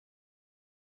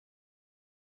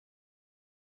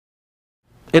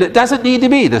And it doesn't need to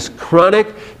be this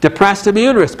chronic depressed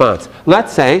immune response.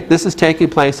 Let's say this is taking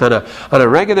place on a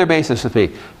regular basis with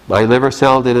me. My liver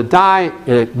cell didn't die, and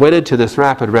it went into this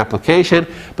rapid replication,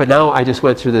 but now I just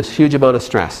went through this huge amount of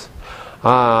stress.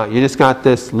 You just got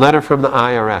this letter from the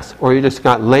IRS, or you just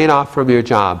got laid off from your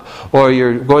job, or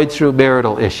you're going through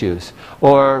marital issues,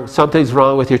 or something's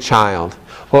wrong with your child,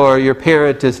 or your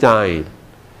parent is dying.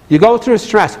 You go through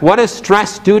stress. What does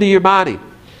stress do to your body?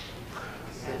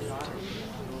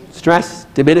 Stress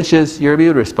diminishes your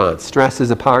immune response. Stress is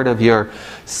a part of your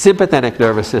sympathetic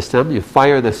nervous system. You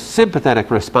fire the sympathetic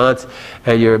response,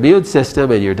 and your immune system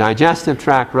and your digestive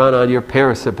tract run on your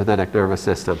parasympathetic nervous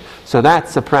system. So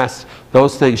that's suppressed,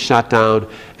 those things shut down,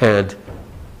 and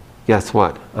guess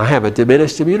what? I have a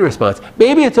diminished immune response.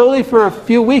 Maybe it's only for a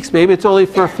few weeks, maybe it's only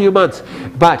for a few months,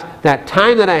 but that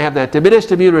time that I have that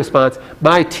diminished immune response,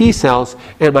 my T cells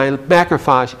and my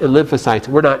macrophage and lymphocytes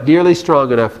were not nearly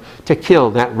strong enough to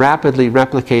kill that rapidly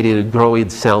replicating and growing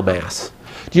cell mass.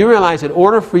 Do you realize in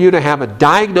order for you to have a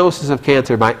diagnosis of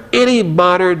cancer by any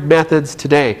modern methods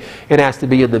today, it has to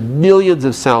be in the millions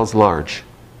of cells large?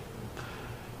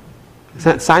 It's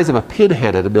that size of a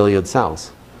pinhead at 1 million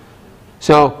cells.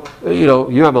 So,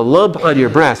 you have a lump on your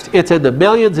breast. It's in the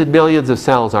millions and millions of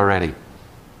cells already.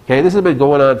 Okay, this has been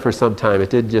going on for some time.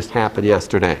 It didn't just happen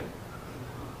yesterday.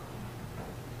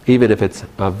 Even if it's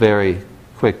a very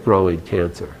quick growing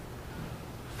cancer.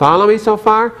 Follow me so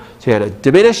far? So you had a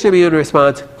diminished immune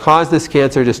response, caused this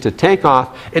cancer just to take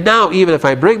off. And now even if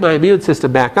I bring my immune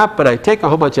system back up, but I take a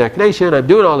whole bunch of echinacea, I'm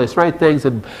doing all these right things,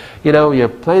 and you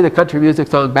play the country music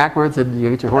song backwards, and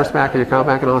you get your horse back and your cow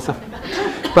back and all that stuff.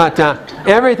 But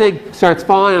everything starts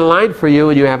falling in line for you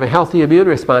and you have a healthy immune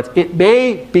response. It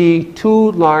may be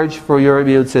too large for your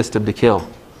immune system to kill.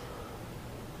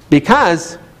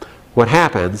 Because what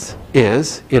happens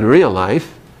is, in real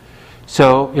life,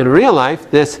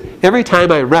 every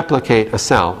time I replicate a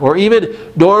cell, or even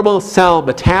normal cell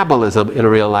metabolism in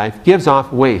real life, gives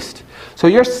off waste. So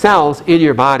your cells in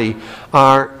your body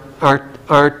are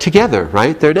together,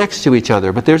 right? They're next to each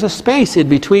other, but there's a space in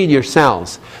between your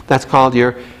cells. That's called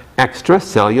your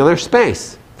extracellular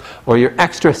space, or your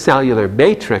extracellular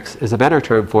matrix is a better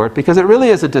term for it, because it really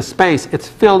isn't a space, it's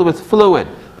filled with fluid.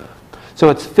 So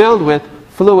it's filled with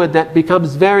fluid that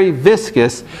becomes very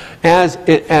viscous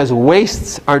as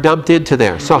wastes are dumped into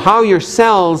there. So how your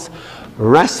cells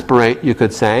respirate, you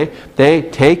could say, they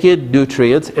take in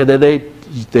nutrients and then they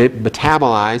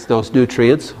metabolize those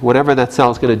nutrients, whatever that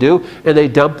cell's going to do, and they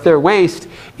dump their waste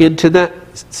into the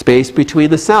space between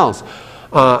the cells.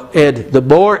 And the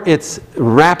more it's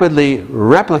rapidly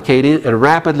replicating and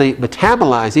rapidly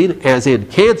metabolizing, as in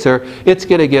cancer, it's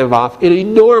going to give off an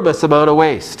enormous amount of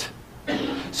waste.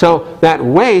 So that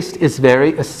waste is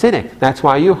very acidic. That's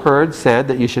why you heard said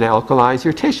that you should alkalize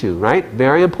your tissue, right?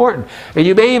 Very important. And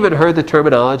you may even heard the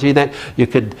terminology that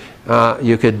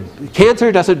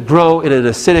cancer doesn't grow in an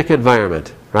acidic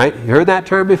environment, right? You heard that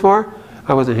term before?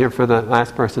 I wasn't here for the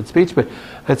last person's speech, but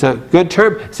it's a good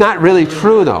term. It's not really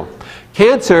true though.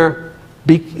 Cancer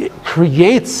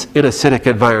creates an acidic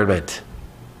environment.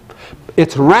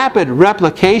 Its rapid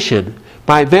replication,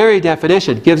 by very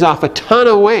definition, gives off a ton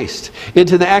of waste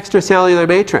into the extracellular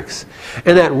matrix.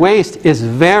 And that waste is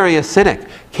very acidic.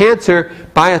 Cancer,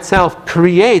 by itself,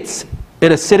 creates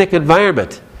an acidic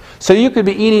environment. So you could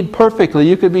be eating perfectly,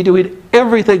 you could be doing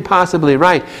everything possibly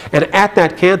right, and at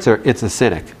that cancer, it's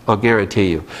acidic, I'll guarantee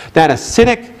you. That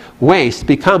acidic waste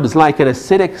becomes like an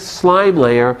acidic slime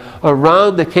layer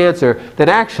around the cancer that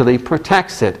actually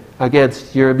protects it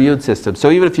against your immune system.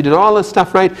 So even if you did all this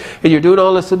stuff right, and you're doing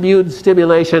all this immune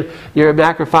stimulation, your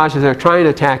macrophages are trying to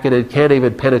attack it and can't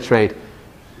even penetrate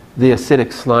the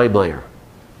acidic slime layer.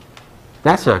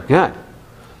 That's not good.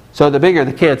 So the bigger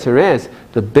the cancer is,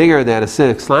 the bigger that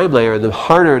acidic slime layer, and the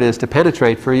harder it is to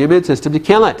penetrate for your immune system to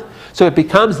kill it. So it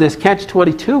becomes this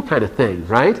catch-22 kind of thing,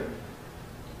 right?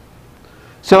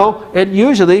 So, and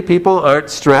usually people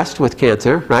aren't stressed with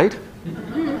cancer, right?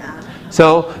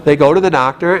 So they go to the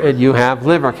doctor and you have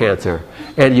liver cancer.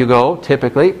 And you go,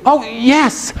 typically, oh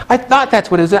yes, I thought that's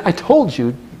what it is. I told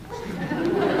you.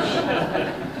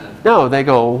 No, they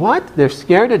go, what? They're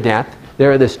scared to death.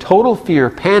 They're in this total fear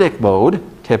panic mode,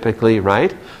 typically,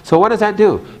 right? So what does that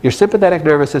do? Your sympathetic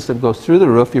nervous system goes through the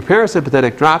roof, your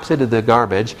parasympathetic drops into the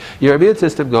garbage, your immune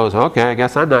system goes, okay, I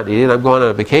guess I'm not needed, I'm going on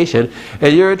a vacation,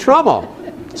 and you're in trouble.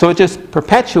 So it just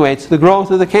perpetuates the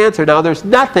growth of the cancer. Now there's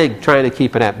nothing trying to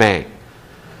keep it at bay.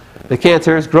 The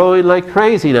cancer is growing like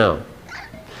crazy now.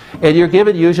 And you're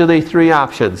given usually 3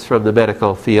 options from the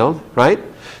medical field, right?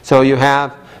 So you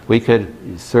have, we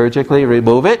could surgically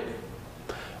remove it,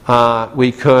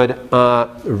 we could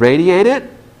radiate it,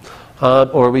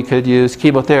 or we could use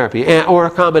chemotherapy, or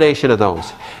a combination of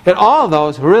those. And all of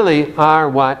those really are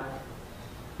what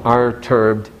are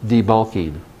termed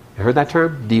debulking. You heard that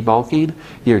term? Debulking?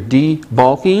 You're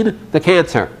debulking the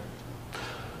cancer.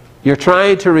 You're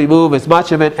trying to remove as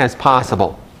much of it as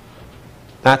possible.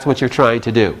 That's what you're trying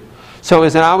to do. So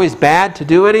is it always bad to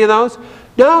do any of those?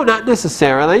 No, not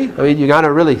necessarily. I mean, you got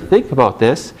to really think about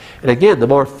this. And again, the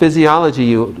more physiology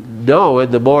you know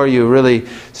and the more you really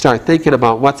start thinking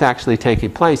about what's actually taking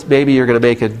place, maybe you're going to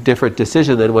make a different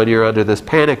decision than when you're under this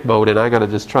panic mode and I got to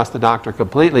just trust the doctor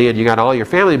completely, and you got all your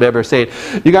family members saying,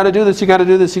 you got to do this, you got to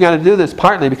do this, you got to do this,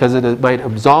 partly because it might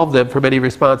absolve them from any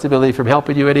responsibility from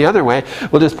helping you any other way.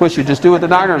 We'll just push you, just do what the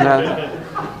doctor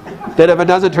says. Then if it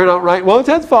doesn't turn out right, well, it's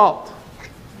his fault.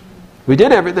 We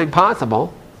did everything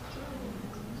possible.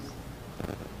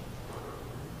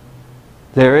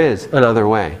 There is another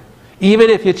way. Even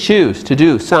if you choose to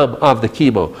do some of the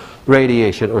chemo,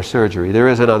 radiation, or surgery, there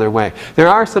is another way. There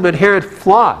are some inherent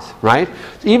flaws, right?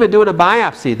 Even doing a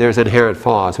biopsy, there's inherent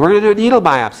flaws. We're going to do a needle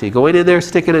biopsy. Going in there,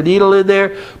 sticking a needle in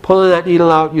there, pulling that needle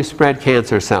out, you spread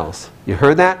cancer cells. You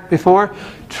heard that before?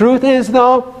 Truth is,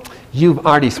 though, you've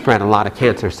already spread a lot of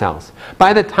cancer cells.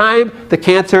 By the time the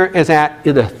cancer is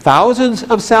in the thousands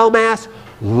of cell mass,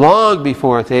 long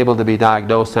before it's able to be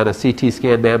diagnosed on a CT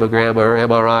scan, mammogram, or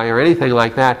MRI, or anything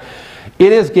like that,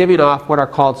 it is giving off what are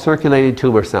called circulating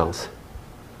tumor cells.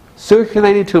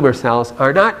 Circulating tumor cells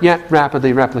are not yet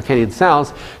rapidly replicating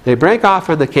cells. They break off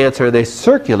from the cancer, they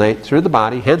circulate through the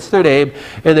body, hence their name,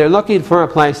 and they're looking for a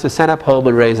place to set up home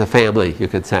and raise a family, you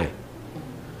could say.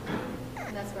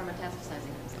 And that's where metastasizing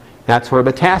comes in. That's where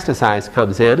metastasize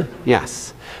comes in,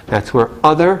 yes. That's where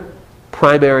other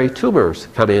primary tumors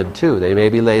come in too. They may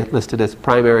be listed as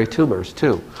primary tumors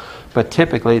too. But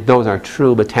typically those are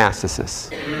true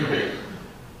metastases.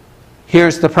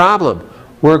 Here's the problem.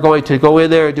 We're going to go in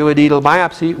there and do a needle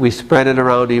biopsy. We spread it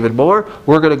around even more.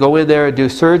 We're going to go in there and do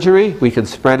surgery. We can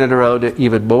spread it around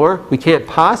even more. We can't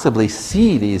possibly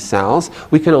see these cells.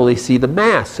 We can only see the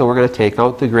mass. So we're going to take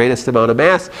out the greatest amount of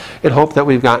mass and hope that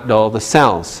we've gotten all the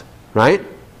cells, right?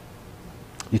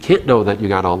 You can't know that you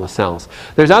got all the cells.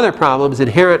 There's other problems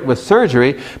inherent with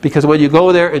surgery, because when you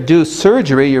go there and do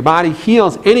surgery, your body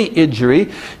heals any injury. You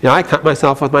know, I cut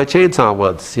myself with my chainsaw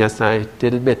once. Yes, I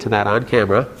did admit to that on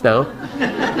camera. No.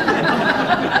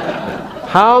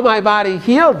 How my body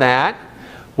healed that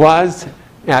was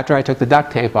after I took the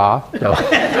duct tape off. No.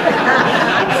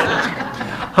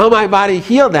 How my body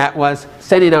healed that was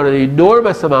sending out an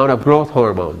enormous amount of growth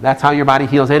hormone. That's how your body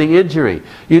heals any injury.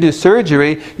 You do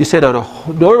surgery, you send out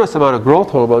an enormous amount of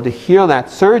growth hormone to heal that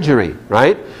surgery,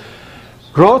 right?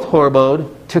 Growth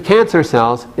hormone to cancer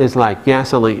cells is like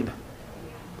gasoline.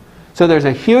 So there's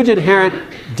a huge inherent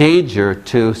danger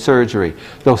to surgery,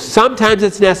 though sometimes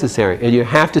it's necessary and you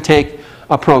have to take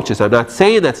approaches. I'm not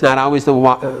saying that's not always a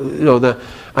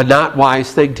not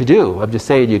wise thing to do. I'm just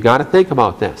saying you got to think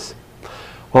about this.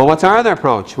 Well, what's our other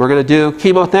approach? We're going to do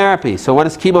chemotherapy. So what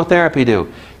does chemotherapy do?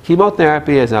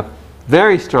 Chemotherapy is a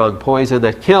very strong poison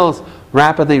that kills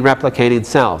rapidly replicating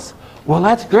cells. Well,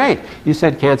 that's great. You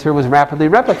said cancer was rapidly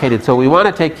replicated, so we want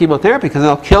to take chemotherapy because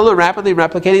it'll kill the rapidly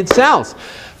replicating cells.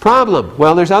 Problem.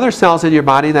 Well, there's other cells in your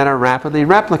body that are rapidly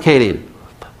replicating,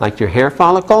 like your hair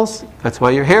follicles. That's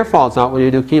why your hair falls out when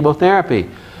you do chemotherapy.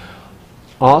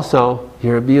 Also,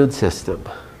 your immune system.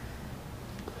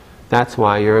 That's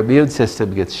why your immune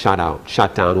system gets shut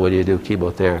down when you do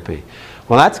chemotherapy.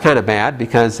 Well, that's kind of bad,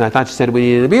 because I thought you said we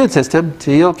need an immune system to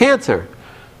heal cancer.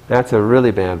 That's a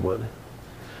really bad one.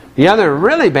 The other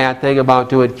really bad thing about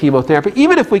doing chemotherapy,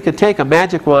 even if we could take a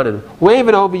magic wand and wave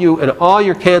it over you and all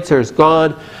your cancer is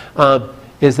gone,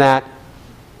 is that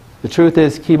the truth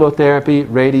is chemotherapy,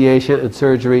 radiation, and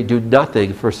surgery do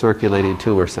nothing for circulating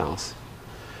tumor cells.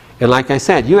 And like I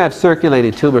said, you have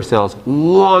circulating tumor cells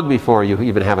long before you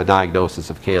even have a diagnosis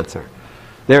of cancer.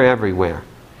 They're everywhere.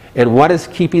 And what is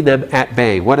keeping them at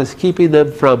bay? What is keeping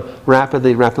them from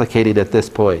rapidly replicating at this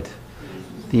point?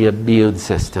 The immune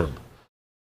system.